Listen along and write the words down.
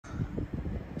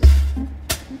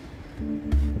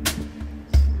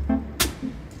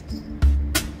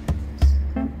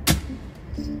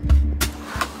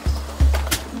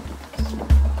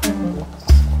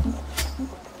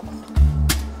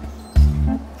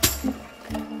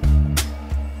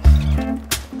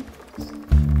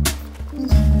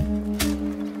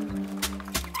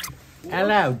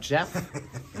Hello, Geoff.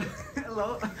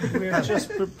 Hello. We're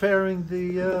just preparing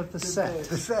the set.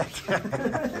 The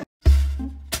set.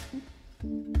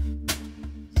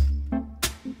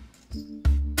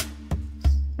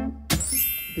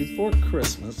 Before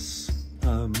Christmas,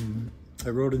 I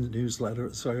wrote in the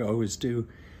newsletter, so I always do,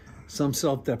 some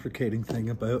self-deprecating thing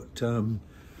about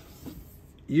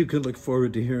you can look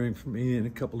forward to hearing from me in a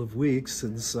couple of weeks,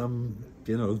 and some,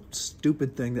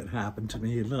 stupid thing that happened to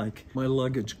me, like my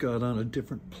luggage got on a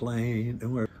different plane,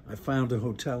 and where I found a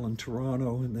hotel in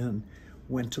Toronto and then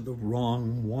went to the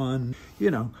wrong one.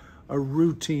 A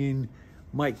routine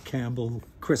Mike Campbell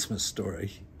Christmas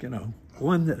story,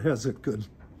 one that has a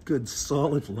good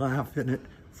solid laugh in it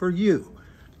for you,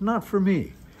 not for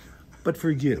me, but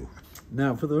for you.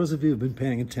 Now, for those of you who've been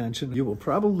paying attention, you will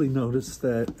probably notice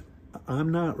that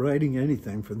I'm not writing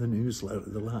anything for the newsletter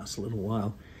the last little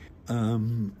while.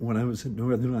 When I was in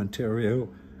Northern Ontario,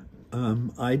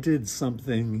 I did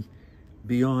something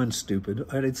beyond stupid.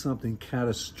 I did something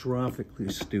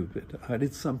catastrophically stupid. I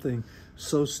did something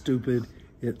so stupid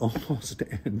it almost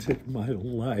ended my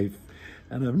life.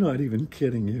 And I'm not even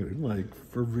kidding you, like,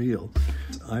 for real.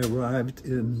 I arrived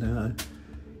in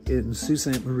Sault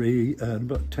Ste. Marie at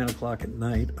about 10 o'clock at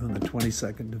night on the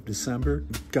 22nd of December.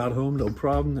 Got home, no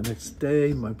problem. The next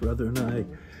day, my brother and I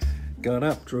got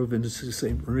up, drove into Sault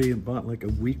Ste. Marie and bought like a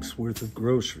week's worth of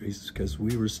groceries because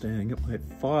we were staying at my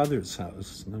father's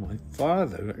house. Now, my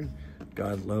father,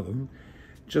 God love him,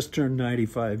 just turned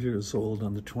 95 years old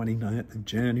on the 29th of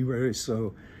January,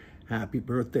 so happy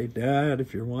birthday, Dad,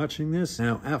 if you're watching this.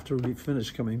 Now, after we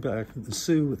finished coming back from the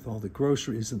Sioux with all the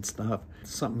groceries and stuff,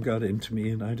 something got into me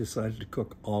and I decided to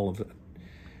cook all of it.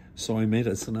 So I made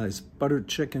us a nice buttered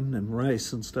chicken and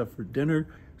rice and stuff for dinner.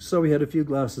 So we had a few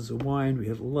glasses of wine. We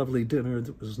had a lovely dinner.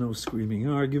 There was no screaming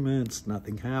arguments.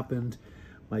 Nothing happened.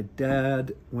 My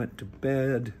dad went to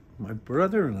bed. My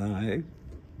brother and I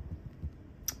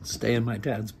stay in my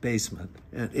dad's basement.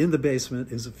 And in the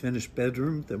basement is a finished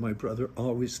bedroom that my brother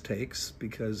always takes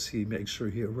because he makes sure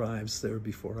he arrives there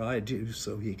before I do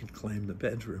so he can claim the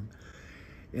bedroom.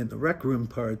 In the rec room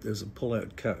part, there's a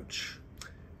pull-out couch,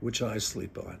 which I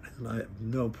sleep on, and I have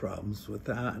no problems with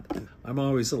that. I'm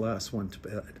always the last one to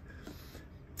bed.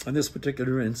 On this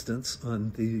particular instance,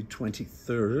 on the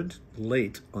 23rd,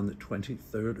 late on the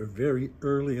 23rd, or very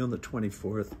early on the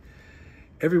 24th,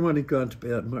 everyone had gone to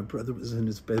bed. My brother was in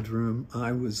his bedroom.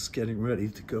 I was getting ready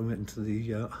to go into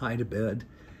the hide-a-bed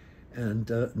and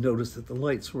noticed that the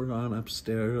lights were on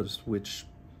upstairs, which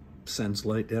sends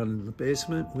light down into the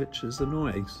basement, which is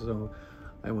annoying. So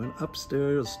I went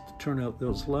upstairs to turn out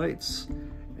those lights,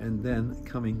 and then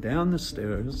coming down the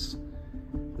stairs,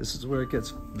 this is where it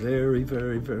gets very,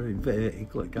 very, very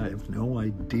vague. Like, I have no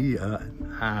idea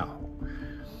how.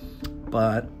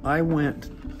 But I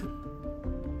went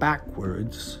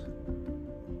backwards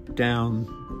down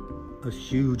a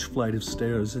huge flight of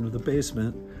stairs into the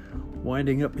basement,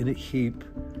 winding up in a heap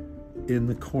in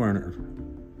the corner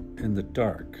in the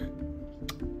dark.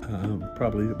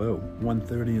 Probably about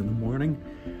 1:30 in the morning.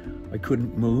 I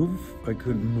couldn't move. I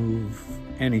couldn't move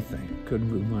anything. Couldn't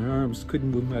move my arms,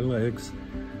 couldn't move my legs,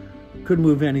 couldn't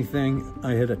move anything.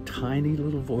 I had a tiny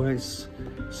little voice,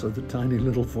 so the tiny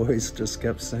little voice just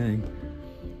kept saying,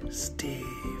 "Steve,"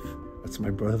 that's my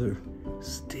brother,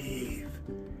 "Steve,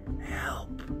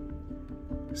 help.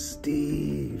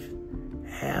 Steve,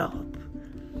 help."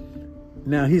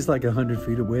 Now, he's like 100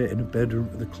 feet away in a bedroom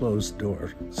with a closed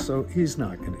door, so he's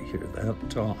not going to hear that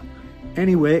at all.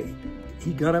 Anyway,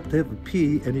 he got up to have a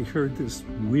pee, and he heard this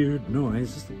weird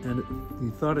noise, and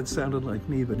he thought it sounded like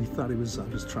me, but he thought I was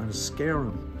trying to scare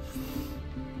him.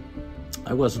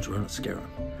 I wasn't trying to scare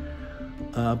him.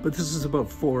 But this is about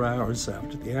 4 hours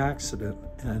after the accident,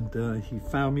 and he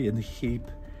found me in the heap.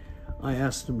 I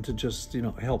asked him to just,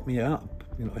 help me up,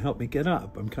 help me get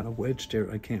up. I'm kind of wedged here.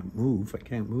 I can't move. I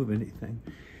can't move anything.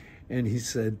 And he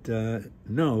said,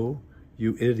 "No,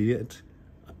 you idiot.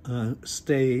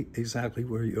 Stay exactly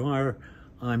where you are.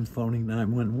 I'm phoning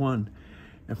 911.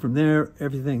 And from there,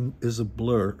 everything is a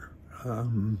blur.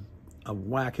 A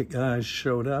whack of guys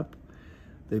showed up.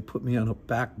 They put me on a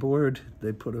backboard.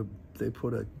 They put a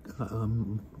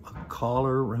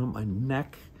collar around my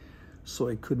neck so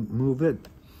I couldn't move it.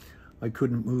 I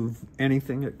couldn't move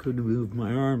anything. I couldn't move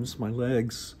my arms, my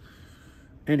legs,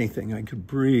 anything. I could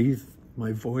breathe.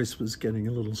 My voice was getting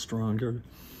a little stronger.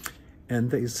 And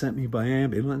they sent me by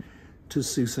ambulance to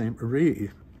Sault Ste.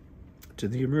 Marie, to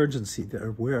the emergency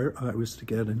there, where I was to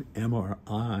get an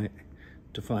MRI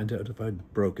to find out if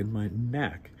I'd broken my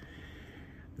neck.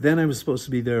 Then I was supposed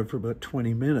to be there for about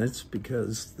 20 minutes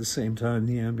because the same time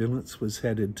the ambulance was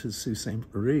headed to Sault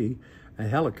Ste. Marie, a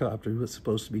helicopter was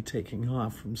supposed to be taking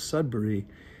off from Sudbury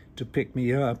to pick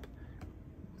me up,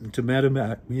 to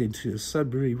medevac me to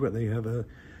Sudbury, where they have a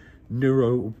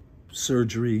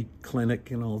neurosurgery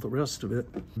clinic and all the rest of it.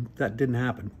 That didn't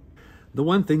happen. The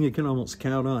one thing you can almost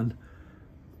count on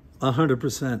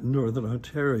 100% in Northern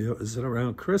Ontario is that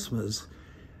around Christmas,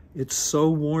 it's so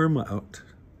warm out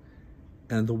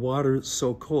and the water is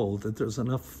so cold that there's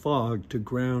enough fog to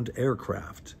ground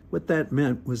aircraft. What that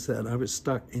meant was that I was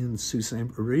stuck in Sault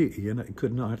Ste. Marie and I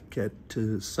could not get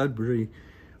to Sudbury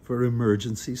for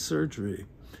emergency surgery,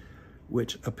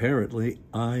 which apparently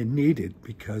I needed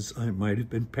because I might have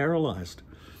been paralyzed.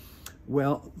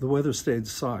 Well, the weather stayed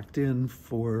socked in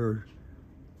for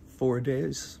 4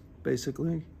 days,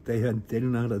 basically. They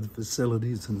didn't have the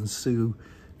facilities in the Sault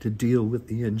to deal with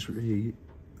the injury,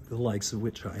 the likes of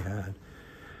which I had.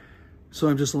 So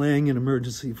I'm just laying in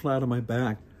emergency flat on my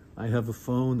back. I have a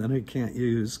phone that I can't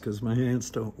use because my hands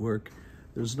don't work.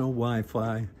 There's no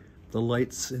Wi-Fi. The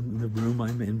lights in the room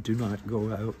I'm in do not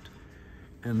go out,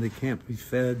 and they can't be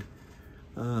fed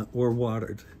or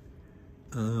watered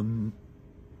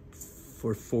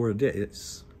for 4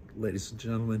 days, ladies and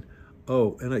gentlemen.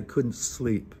 Oh, and I couldn't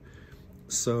sleep.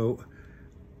 So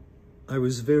I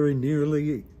was very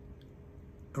nearly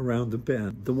around the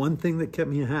bend. The one thing that kept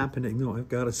me happening, though, I've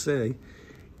got to say,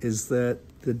 is that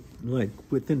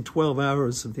within 12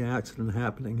 hours of the accident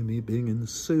happening and me being in the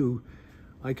Sault,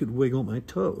 I could wiggle my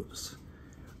toes,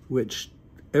 which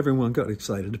everyone got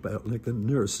excited about. Like the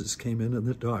nurses came in and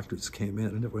the doctors came in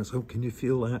and everyone said, oh, can you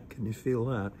feel that? Can you feel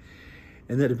that?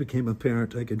 And then it became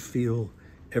apparent I could feel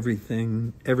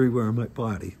everything everywhere in my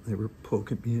body. They were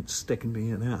poking me and sticking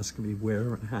me and asking me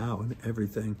where and how and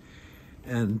everything.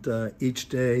 And each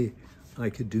day I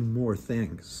could do more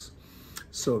things.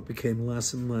 So it became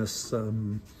less and less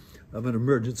of an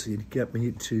emergency to get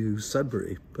me to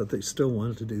Sudbury, but they still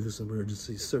wanted to do this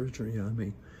emergency surgery on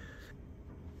me.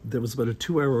 There was about a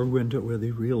 2-hour window where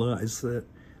they realized that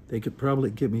they could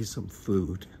probably give me some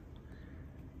food.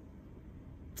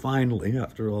 Finally,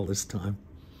 after all this time.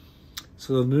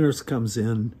 So the nurse comes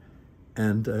in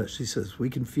and she says, we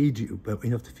can feed you, but we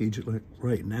have to feed you like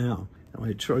right now. And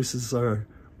my choices are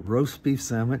roast beef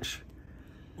sandwich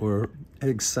or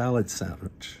egg salad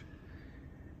sandwich.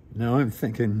 Now I'm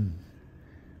thinking,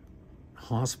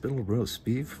 hospital roast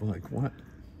beef? Like what?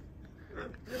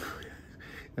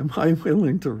 Am I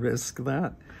willing to risk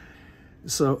that?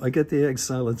 So I get the egg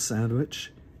salad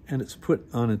sandwich and it's put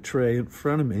on a tray in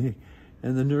front of me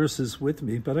and the nurse is with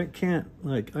me, but I can't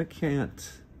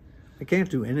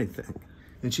do anything.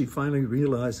 And she finally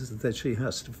realizes that she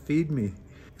has to feed me.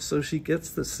 So she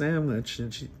gets the sandwich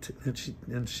and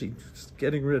she's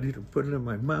getting ready to put it in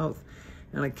my mouth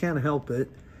and I can't help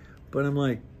it, but I'm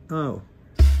like, oh,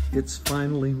 it's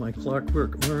finally my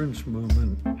Clockwork Orange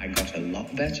moment. I got a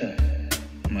lot better,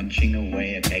 munching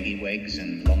away at eggy wigs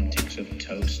and long ticks of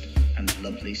toast and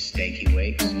lovely steaky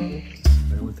wigs. And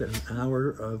within an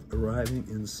hour of arriving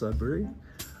in Sudbury,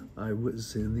 I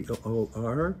was in the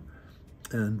OR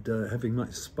and having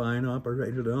my spine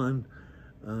operated on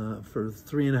for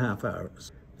 3.5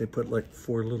 hours. They put like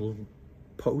 4 little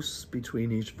posts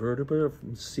between each vertebra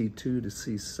from C2 to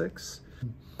C6.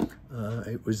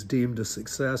 It was deemed a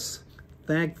success.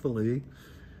 Thankfully,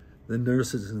 the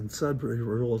nurses in Sudbury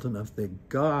were old enough, they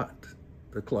got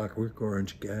the Clockwork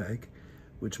Orange gag,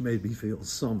 which made me feel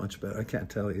so much better. I can't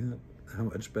tell you how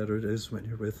much better it is when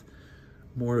you're with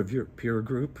more of your peer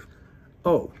group.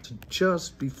 Oh,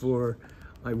 just before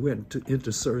I went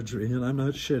into surgery, and I'm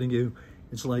not shitting you,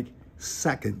 it's like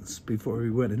seconds before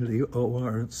we went into the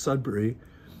OR in Sudbury,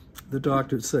 the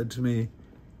doctor said to me,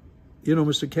 you know,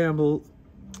 Mr. Campbell,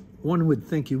 one would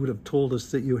think you would have told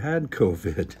us that you had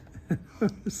COVID. I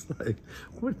was like,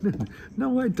 what?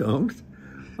 No, I don't.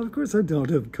 Of course I don't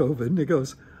have COVID. And he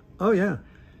goes, oh yeah,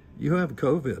 you have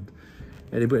COVID.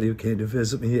 Anybody who came to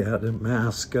visit me had to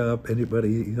mask up. Any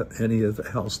of the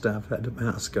health staff had to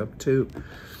mask up too.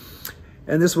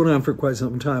 And this went on for quite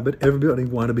some time, but everybody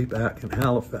wanted to be back in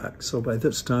Halifax. So by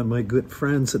this time, my good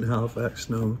friends in Halifax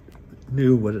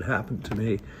knew what had happened to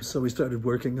me. So we started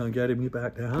working on getting me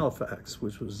back to Halifax,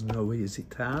 which was no easy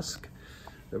task.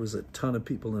 There was a ton of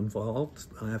people involved.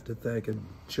 I have to thank a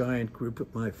giant group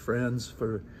of my friends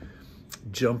for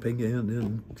jumping in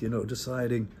and, you know,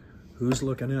 deciding who's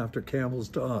looking after Campbell's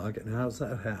dog and how's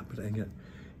that happening, and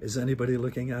is anybody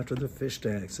looking after the fish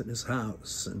tanks in his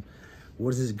house, and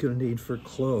what is he going to need for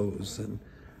clothes, and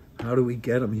how do we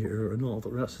get him here, and all the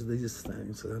rest of these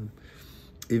things. And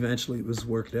eventually it was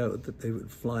worked out that they would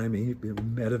fly me,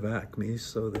 medevac me,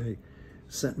 so they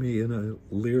sent me in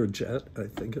a Lear jet, I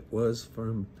think it was,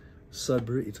 from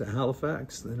Sudbury to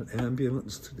Halifax, then an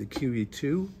ambulance to the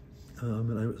QE2.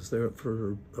 And I was there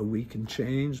for a week and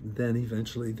change. Then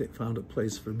eventually they found a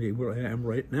place for me where I am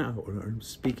right now, where I'm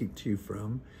speaking to you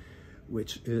from,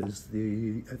 which is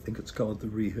I think it's called the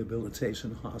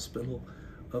Rehabilitation Hospital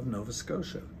of Nova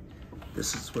Scotia.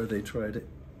 This is where they try to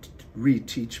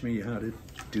reteach me how to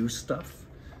do stuff,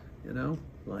 you know,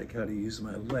 like how to use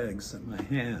my legs and my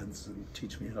hands, and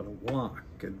teach me how to walk.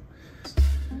 And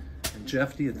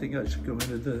Geoff, do you think I should go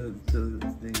into the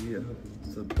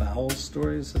bowel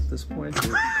stories at this point?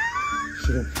 Or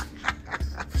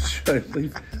should I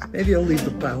leave? Maybe I'll leave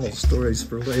the bowel stories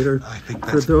for later. I think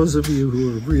for those of you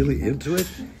who are really into it,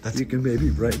 you can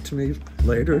maybe write to me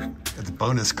later. That's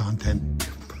bonus content.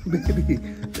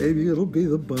 Maybe it'll be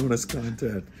the bonus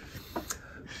content.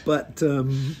 But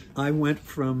I went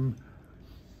from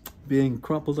being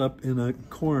crumpled up in a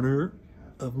corner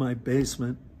of my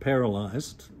basement,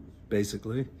 paralyzed,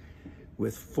 basically,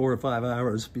 with 4 or 5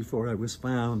 hours before I was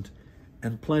found,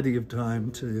 and plenty of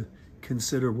time to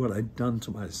consider what I'd done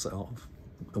to myself.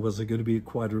 Was I going to be a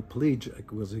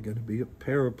quadriplegic? Was I going to be a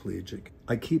paraplegic?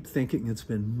 I keep thinking it's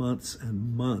been months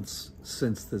and months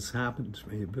since this happened to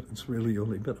me, but it's really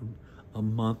only been a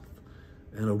month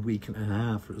and a week and a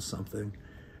half or something.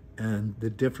 And the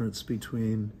difference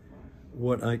between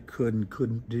what I could and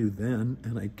couldn't do then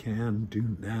and I can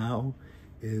do now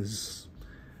is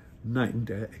night and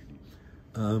day.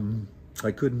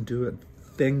 I couldn't do a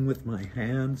thing with my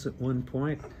hands at one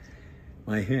point.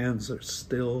 My hands are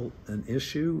still an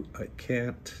issue. I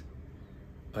can't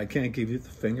give you the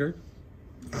finger.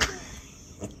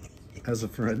 As a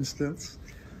for instance,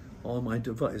 all my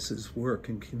devices work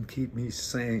and can keep me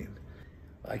sane.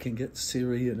 I can get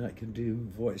Siri and I can do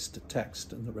voice to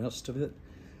text and the rest of it.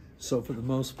 So for the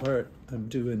most part, I'm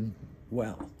doing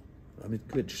well. I'm in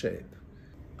good shape.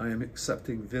 I am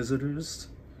accepting visitors.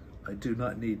 I do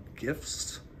not need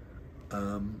gifts.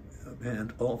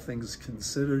 And all things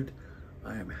considered,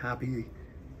 I am happy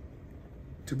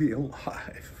to be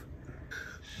alive.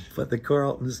 But the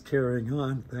Carleton is carrying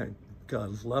on. Thank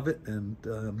God, love it. And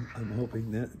I'm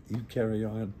hoping that you carry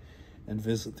on and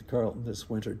visit the Carleton this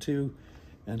winter too.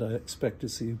 And I expect to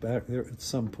see you back there at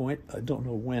some point. I don't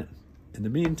know when. In the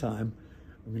meantime,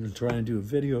 I'm going to try and do a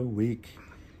video a week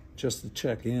just to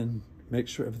check in, make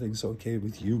sure everything's okay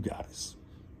with you guys,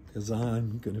 because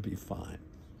I'm going to be fine.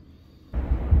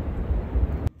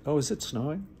 Oh, is it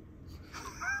snowing?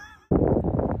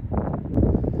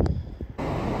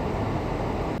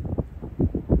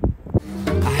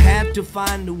 I had to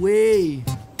find a way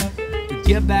to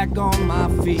get back on my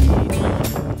feet.